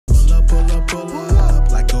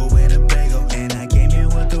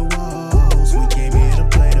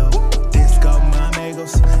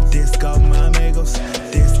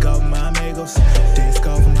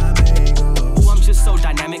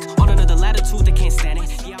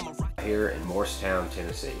here in Morristown,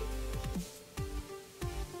 Tennessee.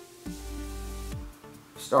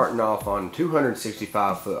 Starting off on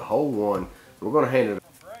 265-foot hole 1, we're going to hand it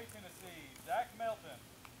Melton.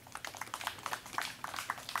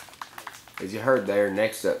 As you heard there,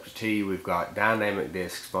 next up to tee, we've got Dynamic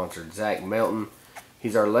Disc sponsored Zach Melton.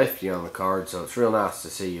 He's our lefty on the card, so it's real nice to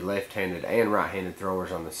see left-handed and right-handed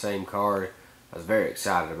throwers on the same card. I was very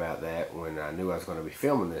excited about that when I knew I was going to be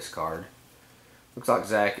filming this card. Looks like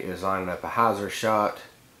Zach is lining up a hyzer shot,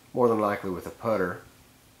 more than likely with a putter.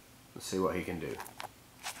 Let's see what he can do.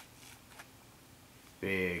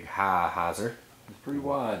 Big high hyzer. It's pretty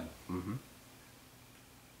wide.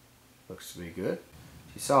 Looks to be good.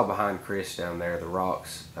 You saw behind Chris down there, the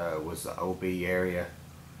rocks was the OB area.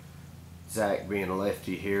 Zach being a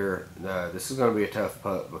lefty here, this is going to be a tough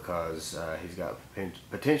putt because he's got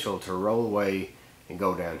potential to roll away and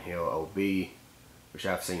go downhill OB, which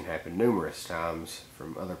I've seen happen numerous times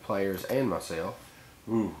from other players and myself.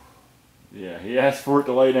 Ooh. Yeah, he asked for it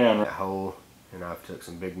to lay down. That hole, and I've took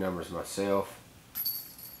some big numbers myself.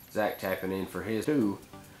 Zach tapping in for his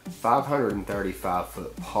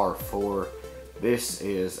 535-foot par 4. This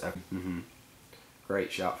is a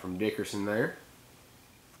great shot from Dickerson there.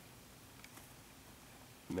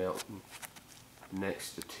 Melton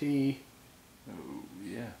next to tee. Oh,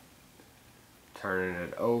 yeah. Turning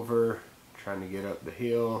it over, trying to get up the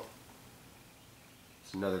hill.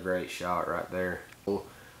 It's another great shot right there.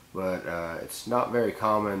 But it's not very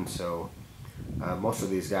common, so most of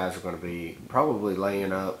these guys are going to be probably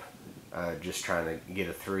laying up, just trying to get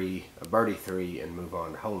a birdie 3 and move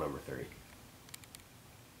on to hole number 3.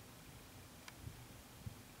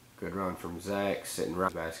 Good run from Zach, sitting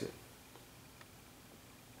right basket.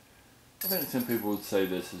 I think some people would say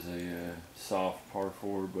this is a soft par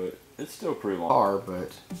 4, but it's still pretty long. Par,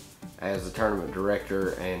 but as the tournament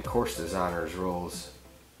director and course designer's rules,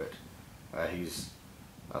 I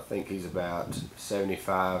think he's about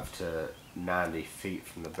 75 to 90 feet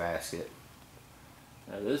from the basket.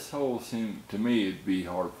 Now this hole seemed to me it'd be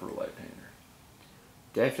hard for a left-hander.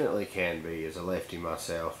 Definitely can be. As a lefty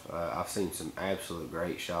myself, I've seen some absolute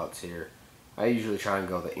great shots here. I usually try and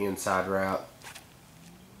go the inside route.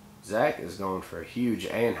 Zach is going for a huge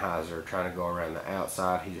anhyzer, trying to go around the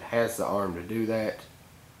outside. He has the arm to do that.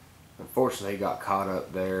 Unfortunately, he got caught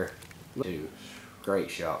up there.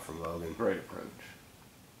 Great shot from Logan. Great approach.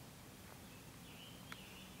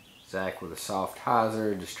 Zach with a soft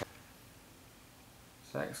hyzer.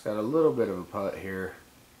 Zach's got a little bit of a putt here.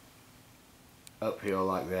 Uphill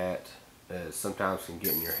like that sometimes can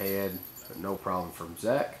get in your head, but no problem from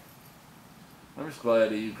Zach. I'm just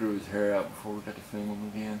glad he grew his hair out before we got to film him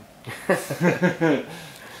again.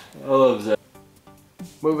 I love Zach.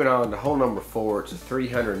 Moving on to hole number 4, it's a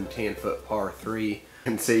 310-foot par 3. You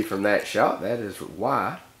can see from that shot, that is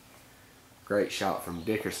why. Great shot from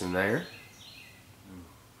Dickerson there.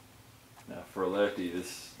 Now for a lefty,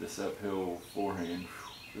 this uphill forehand,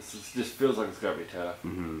 just feels like it's got to be tough.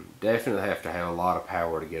 Definitely have to have a lot of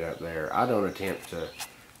power to get up there. I don't attempt to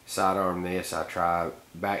sidearm this. I try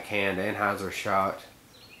backhand and hyzer shot.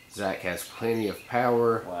 Zach has plenty of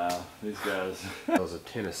power. Wow, these guys. That was a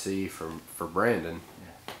Tennessee for Brandon.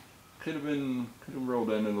 Yeah. Could have rolled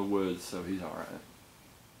into the woods, so he's all right.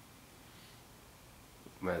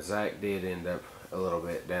 But Zach did end up a little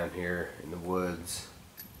bit down here in the woods.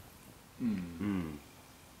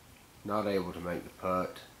 Not able to make the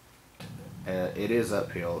putt. It is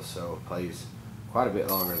uphill, so it plays quite a bit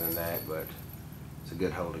longer than that, but it's a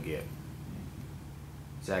good hole to get.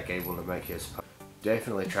 Zach able to make his putt.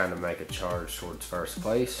 Definitely trying to make a charge towards first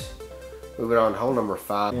place. Moving on to hole number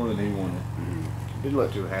 5. More than he wanted. Didn't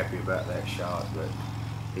look too happy about that shot, but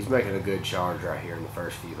he's making a good charge right here in the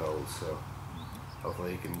first few holes, so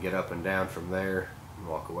hopefully he can get up and down from there and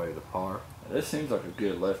walk away to the par. This seems like a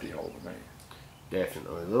good lefty hole to me.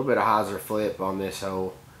 Definitely. A little bit of hyzer flip on this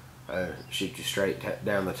hole. Shoot you straight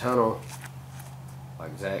down the tunnel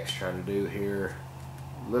like Zach's trying to do here.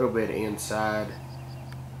 A little bit inside.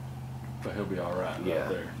 But he'll be all right Yeah,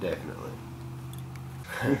 there. Definitely.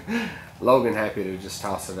 Logan happy to just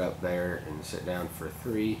toss it up there and sit down for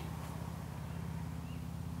 3.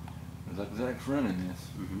 Looks like Zach's running this.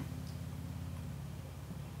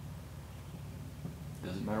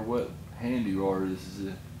 Doesn't matter what hand you are, this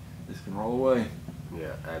can roll away.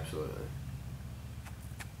 Yeah, absolutely.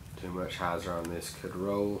 Too much hyzer on this could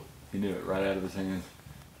roll. He knew it right out of his hands.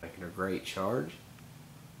 Making a great charge.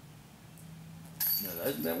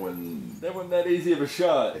 No, that wasn't that easy of a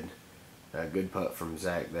shot. A good putt from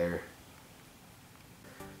Zach there.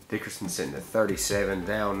 Dickerson sitting at 37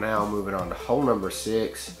 down now. Moving on to hole number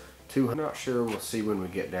 6. I'm not sure. We'll see when we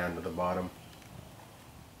get down to the bottom.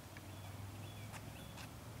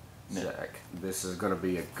 No. Zach. This is going to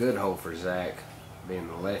be a good hole for Zach, being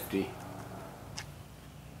the lefty.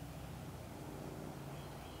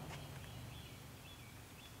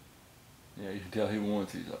 Yeah, you can tell he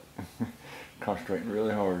wants. He's like concentrating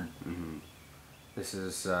really hard. This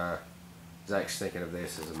is Zach's thinking of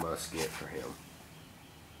this as a must get for him.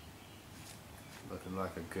 Looking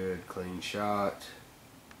like a good clean shot.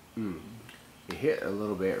 He hit a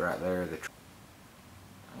little bit right there.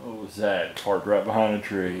 Oh, Zach parked right behind a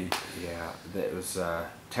tree. Yeah, that was a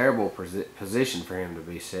terrible position for him to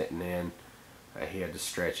be sitting in. He had to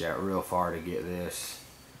stretch out real far to get this.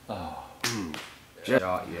 Oh. Just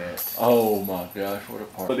shot yet. Oh my gosh, what a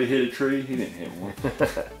part. But he hit a tree, he didn't hit one.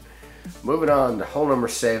 Moving on to hole number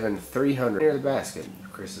 7, 300 near the basket.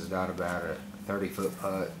 Chris has got about a 30-foot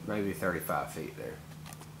putt, maybe 35 feet there.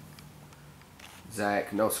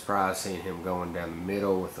 Zach, no surprise seeing him going down the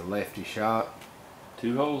middle with the lefty shot.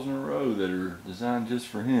 2 holes in a row that are designed just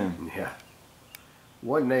for him. Yeah.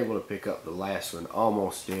 Wasn't able to pick up the last one,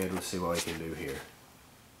 almost did. Let's see what he can do here.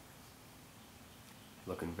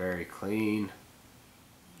 Looking very clean.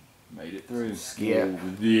 Made it through. Skip.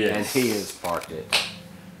 Oh, yes. And he has parked it.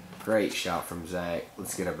 Great shot from Zach.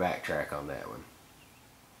 Let's get a backtrack on that one.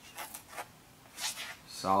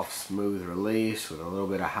 Soft, smooth release with a little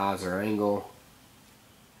bit of hyzer angle.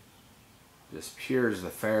 Just pures the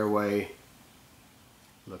fairway.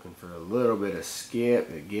 Looking for a little bit of skip.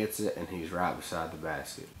 It gets it, and he's right beside the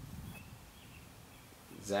basket.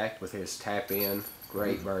 Zach with his tap in.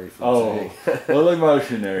 Great birdie from Zach. A little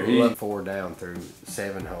emotion there. He 4 down through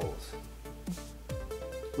 7 holes.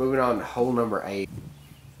 Moving on to hole number 8.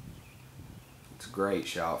 It's a great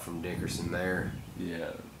shot from Dickerson there.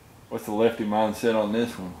 Yeah. What's the lefty mindset on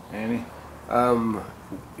this one, Annie?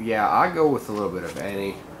 Yeah, I go with a little bit of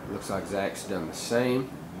Annie. Looks like Zach's done the same.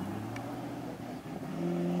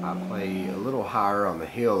 I play a little higher on the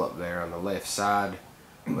hill up there on the left side.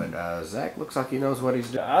 But Zach looks like he knows what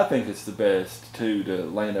he's doing. I think it's the best too to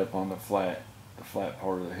land up on the flat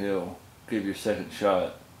part of the hill. Give your second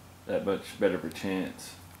shot that much better of a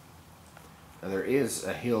chance. Now, there is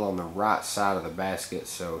a hill on the right side of the basket,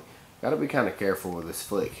 so got to be kind of careful with this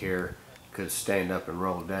flick here. Could stand up and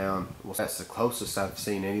roll down. Well, that's the closest I've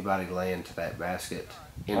seen anybody land to that basket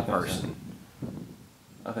in person.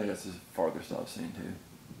 I think that's the farthest I've seen too.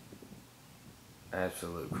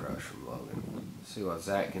 Absolute crush from Logan. See what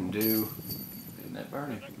Zach can do. Isn't that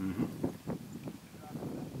birdie?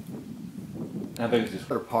 I think it's just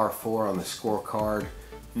Put a par 4 on the scorecard.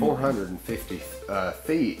 450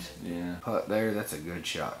 feet. Yeah. Putt there. That's a good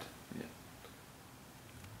shot.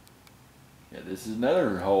 Yeah, this is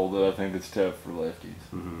another hole that I think is tough for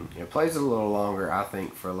lefties. It plays a little longer, I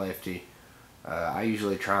think, for a lefty. I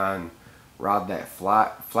usually try and rod that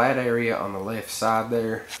flat area on the left side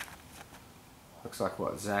there. Looks like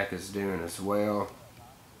what Zach is doing as well.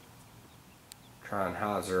 Try and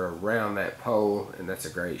hyzer around that pole, and that's a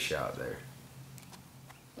great shot there.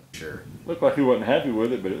 Sure. Looked like he wasn't happy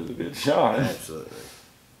with it, but it was a good shot. Absolutely.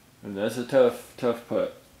 And that's a tough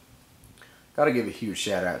putt. Got to give a huge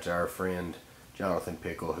shout out to our friend Jonathan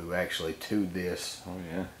Pickle, who actually two'd this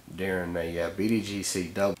during a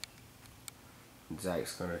bdgc double.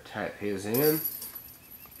 Zach's going to tap his in.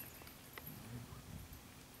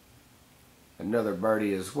 Another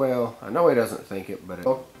birdie as well. I know he doesn't think it, but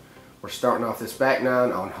we're starting off this back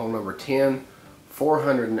 9 on hole number 10.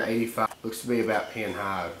 485. Looks to be about pin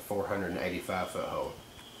high, 485 foot hole.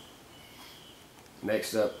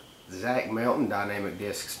 Next up, Zach Melton, Dynamic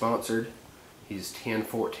Disc sponsored. He's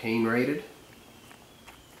 1014 rated.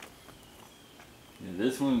 Yeah,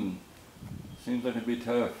 this one seems like it'd be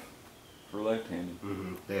tough for left-handed.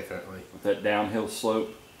 Definitely. With that downhill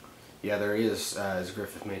slope. Yeah, there is, as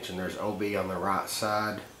Griffith mentioned, there's OB on the right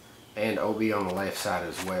side and OB on the left side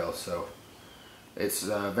as well. So it's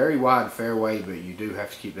a very wide fairway, but you do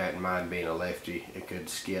have to keep that in mind being a lefty. It could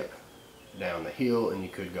skip down the hill and you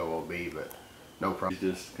could go OB, but no problem.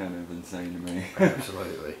 He's just kind of insane to me.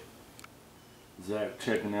 Absolutely. Zach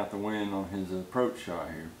checking out the wind on his approach shot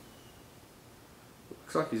here.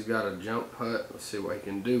 Looks like he's got a jump putt. Let's see what he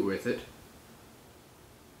can do with it.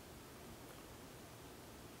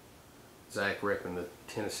 Zach ripping the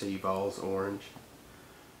Tennessee balls orange.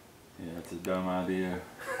 Yeah, that's a dumb idea.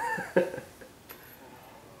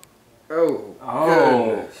 Oh,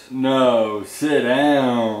 goodness. No, sit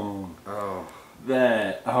down. Oh.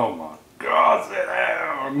 Oh my God, sit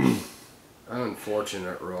down.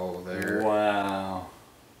 Unfortunate roll there. Wow.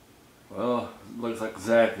 Well, looks like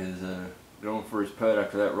Zach is going for his putt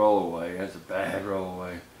after that roll away. That's a bad roll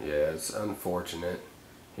away. Yeah, it's unfortunate.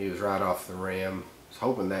 He was right off the rim. I was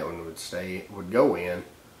hoping that one would go in.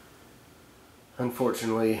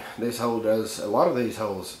 Unfortunately, this hole does, a lot of these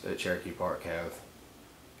holes at Cherokee Park have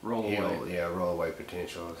roll away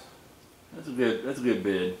potentials. That's a good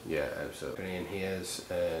bid. Yeah, absolutely. And his,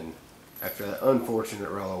 and after that unfortunate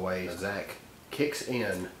roll away, Zach kicks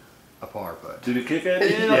in a par putt. Did he kick that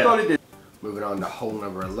in? Yeah. I thought he did. Moving on to hole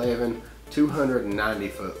number 11, 290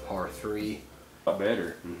 foot par 3. A lot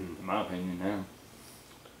better, in my opinion now.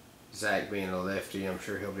 Zach being a lefty, I'm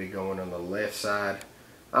sure he'll be going on the left side.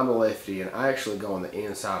 I'm a lefty, and I actually go on the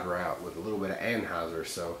inside route with a little bit of anhyzer,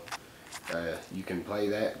 so you can play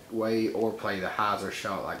that way or play the hyzer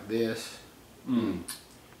shot like this. There's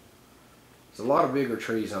a lot of bigger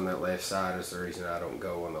trees on that left side is the reason I don't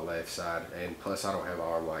go on the left side, and plus I don't have an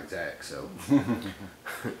arm like Zach, so.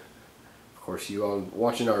 Of course, you all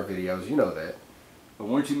watching our videos, you know that. But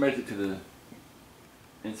once you make it to the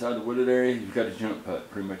inside the wooded area, you've got a jump putt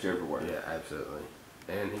pretty much everywhere. Yeah, absolutely.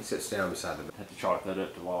 And he sits down beside the... Have to chalk that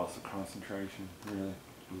up to loss of concentration, really.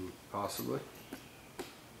 Possibly.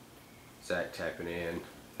 Zach tapping in.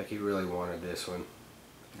 I think he really wanted this one.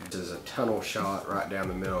 This is a tunnel shot right down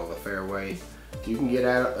the middle of the fairway. You can get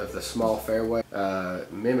out of the small fairway,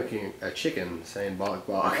 mimicking a chicken saying "bok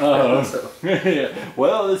bok." So. Yeah.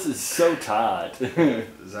 Well, this is so tight.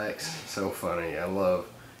 Zach's so funny. I love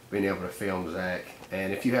being able to film Zach.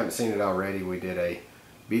 And if you haven't seen it already, we did a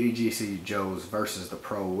BDGC Joe's versus the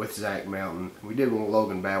Pro with Zach Melton. We did one with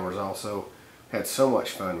Logan Bowers also. Had so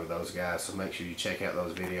much fun with those guys, so make sure you check out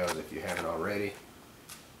those videos if you haven't already.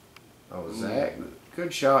 Oh, Zach,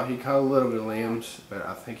 good shot. He caught a little bit of limbs, but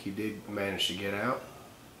I think he did manage to get out.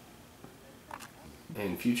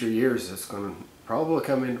 In future years, it's going to probably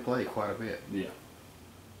come into play quite a bit. Yeah.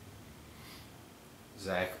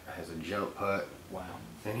 Zach has a jump putt. Wow.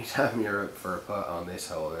 Anytime you're up for a putt on this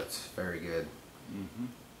hole, that's very good.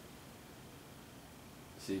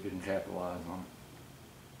 See if you can capitalize on it.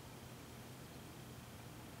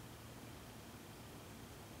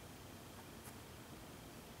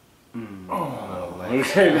 He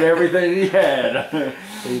gave it everything he had.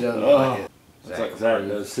 He doesn't like it. That's like Zach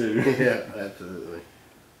does too. Yeah, absolutely.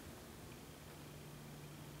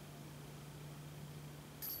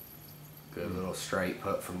 Good little straight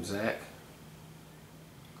putt from Zach.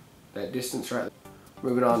 That distance right there.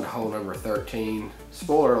 Moving on to hole number 13.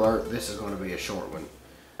 Spoiler alert, this is going to be a short one.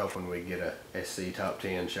 Hoping we get a SC top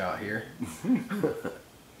 10 shot here.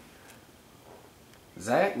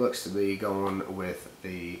 Zach looks to be going with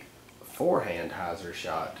the forehand hyzer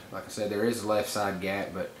shot. Like I said, there is a left side gap,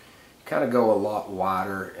 but kind of go a lot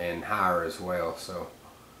wider and higher as well, so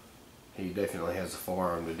he definitely has the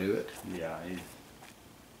forearm to do it. Yeah, he's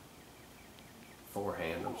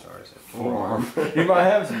forehand, I'm sorry, I said forearm. forearm. He might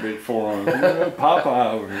have some big forearms. You know,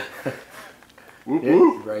 Popeye over here. Whoop, Yeah,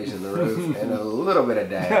 whoop. raising the roof and a little bit of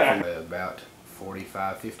dab from about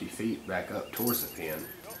 45-50 feet back up towards the pin.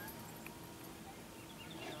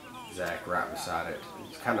 Zach right beside it.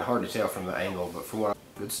 It's kind of hard to tell from the angle, but from what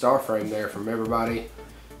good star frame there from everybody.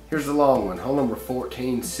 Here's the long one, hole number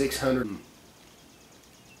 14, 600.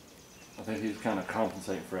 I think he's kind of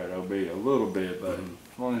compensating for that OB a little bit, but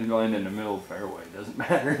as long as you land in the middle of the fairway, it doesn't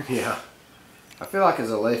matter. Yeah. I feel like as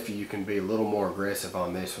a lefty, you can be a little more aggressive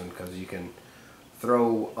on this one because you can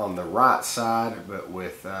throw on the right side, but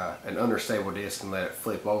with an understable disc and let it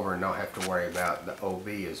flip over and not have to worry about the OB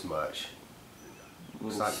as much.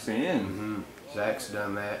 Looks like spin. Zach's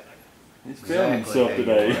done that. He's feeling himself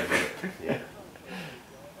today. Yeah.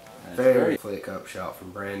 That's Very great. flick up shot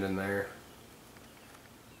from Brandon there.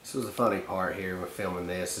 This was the funny part here with filming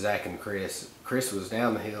this. Zach and Chris. Chris was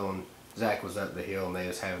down the hill and Zach was up the hill, and they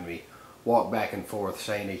was having me walk back and forth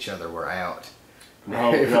saying each other were out.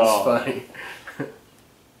 Oh, it was God. funny.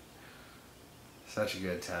 Such a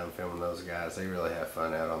good time filming those guys. They really have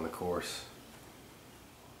fun out on the course.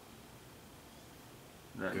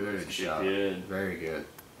 That Good looks shot. Good. Very good.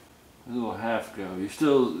 A little half go.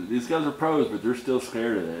 These guys are pros, but they're still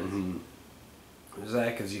scared of this.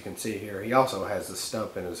 Zach, as you can see here, he also has the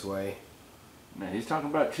stump in his way. Now, he's talking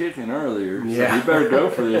about chicken earlier, so Yeah. he better go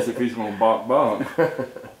for this if he's going to bonk.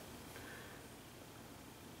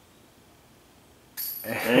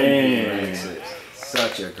 He makes it.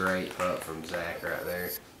 Such a great putt from Zach right there.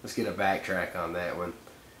 Let's get a backtrack on that one.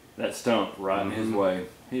 That stump right in his way.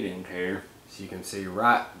 He didn't care. So you can see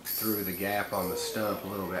right through the gap on the stump, a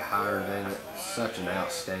little bit higher than it. Such an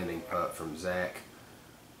outstanding putt from Zach.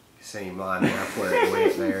 You see him lining up where it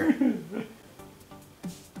went there.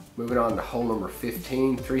 Moving on to hole number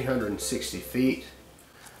 15, 360 feet.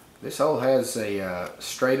 This hole has a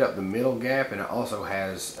straight up the middle gap, and it also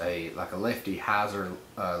has like a lefty hyzer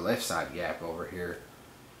left side gap over here.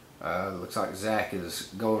 Looks like Zach is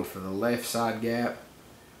going for the left side gap.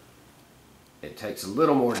 It takes a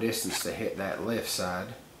little more distance to hit that left side.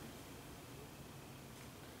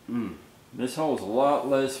 This hole's a lot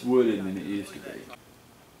less wooded than it used to be.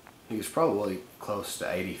 He was probably close to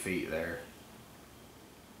 80 feet there.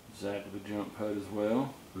 Zach with a jump putt as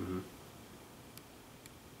well.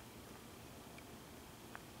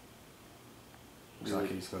 Looks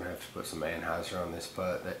like he's going to have to put some anhyzer on this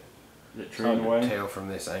putt. Is it It's treeing hard to away? tell from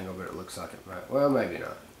this angle, but it looks like it might. Well, maybe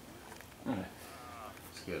not. Okay.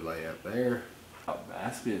 It's a good layup there. Oh,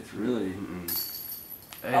 basket's really.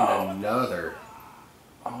 And another.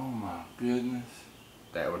 Oh my goodness.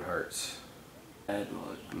 That one hurts. Bad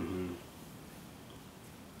luck.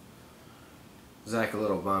 Zach a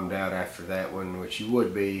little bummed out after that one, which you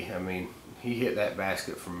would be. I mean, he hit that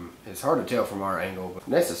basket from, it's hard to tell from our angle, but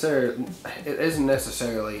it isn't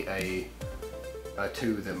necessarily a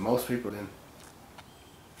two that most people in.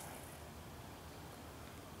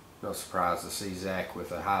 No surprise to see Zach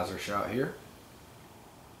with a hyzer shot here.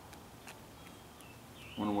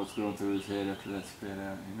 Wonder what's going through his head after that spit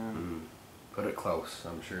out, you know? Put it close.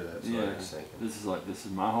 I'm sure that's what he's thinking. This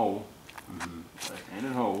is my hole.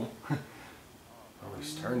 Left-handed hole. Oh,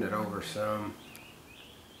 he's turned it over some.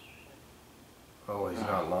 Oh, he's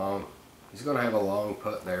not long. He's going to have a long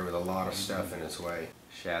putt there with a lot of stuff in his way.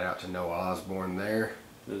 Shout out to Noah Osborne there.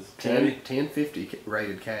 This caddy? 1050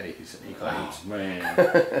 rated caddy, he claims. Oh,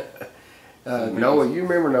 man. Noah, you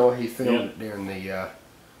remember Noah? He filmed it during the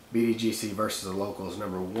BDGC versus the Locals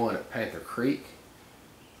 #1 at Panther Creek.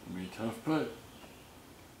 It's going to be a tough putt.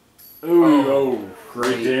 Ooh,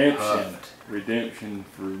 great redemption. putt. Redemption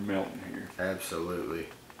for Melton here. Absolutely.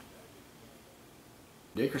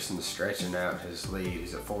 Dickerson's stretching out his lead.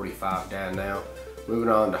 He's at 45 down now. Moving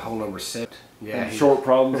on to hole number 7. Yeah, short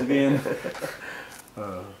problems again.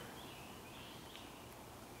 Now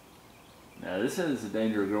this has the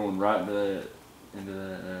danger of going right into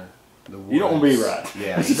that. You don't want to be right.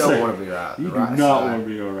 Yeah, you don't want to be right. You the right do not side. want to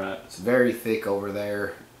be all right. It's very thick over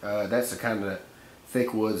there. That's the kind of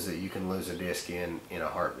thick woods that you can lose a disc in a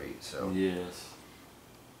heartbeat. So Yes.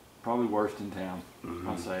 Probably worst in town.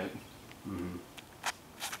 I'll say it.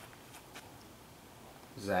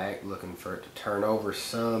 Zach looking for it to turn over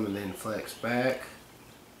some and then flex back.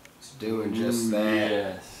 It's doing just that.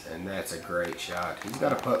 Yes. And that's a great shot. He's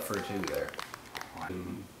got a putt for 2 there.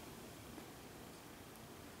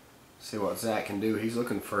 See what Zach can do. He's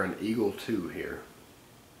looking for an eagle 2 here.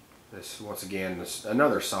 This, once again, this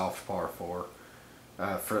another soft par 4.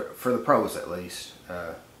 For the pros at least.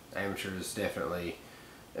 Amateurs definitely,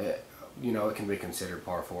 you know, it can be considered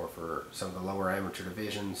par 4 for some of the lower amateur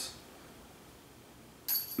divisions.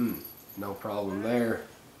 No problem there.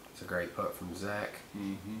 It's a great putt from Zach.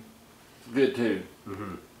 Good too.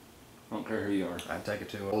 Don't care who you are. I'd take it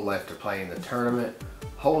to hole left to play in the tournament.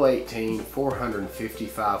 Hole 18,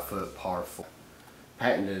 455 foot par 4.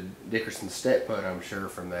 Patented Dickerson step putt, I'm sure,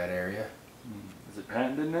 from that area. Is it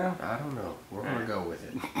patented now? I don't know. We're going to go with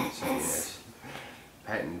it. So yes,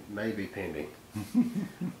 patent may be pending.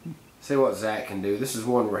 See what Zach can do. This is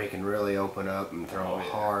one where he can really open up and throw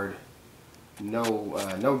hard.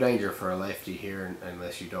 No danger for a lefty here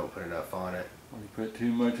unless you don't put enough on it. When you put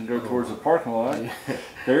too much and go towards the parking lot.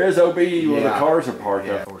 There is OB where the cars are parked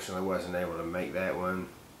up. Unfortunately, wasn't able to make that one.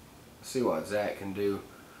 See what Zach can do.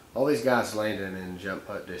 All these guys landing in jump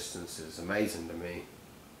putt distance is amazing to me.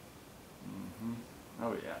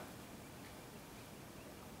 Oh yeah.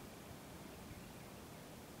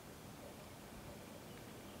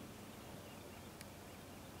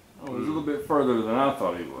 Oh, he's a little bit further than I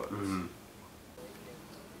thought he was.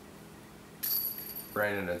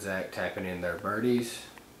 Brandon and Zach tapping in their birdies.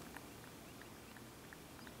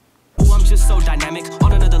 Ooh, I'm just so dynamic.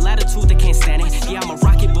 On another latitude, they can't stand it. Yeah, I'm a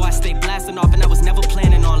rocket boy, I stay blasting off, and I was never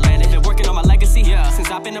planning on landing. Been working on my legacy, since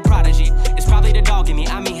I've been a prodigy. It's probably the dog in me.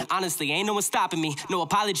 I mean, honestly, ain't no one stopping me. No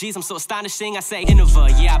apologies, I'm so astonishing. I say,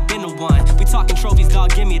 Innova, yeah, I've been the one. We talking trophies,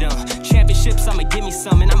 dog, give me them. Championships, I'ma give me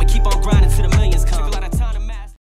some, and I'ma keep on grinding till the millions come.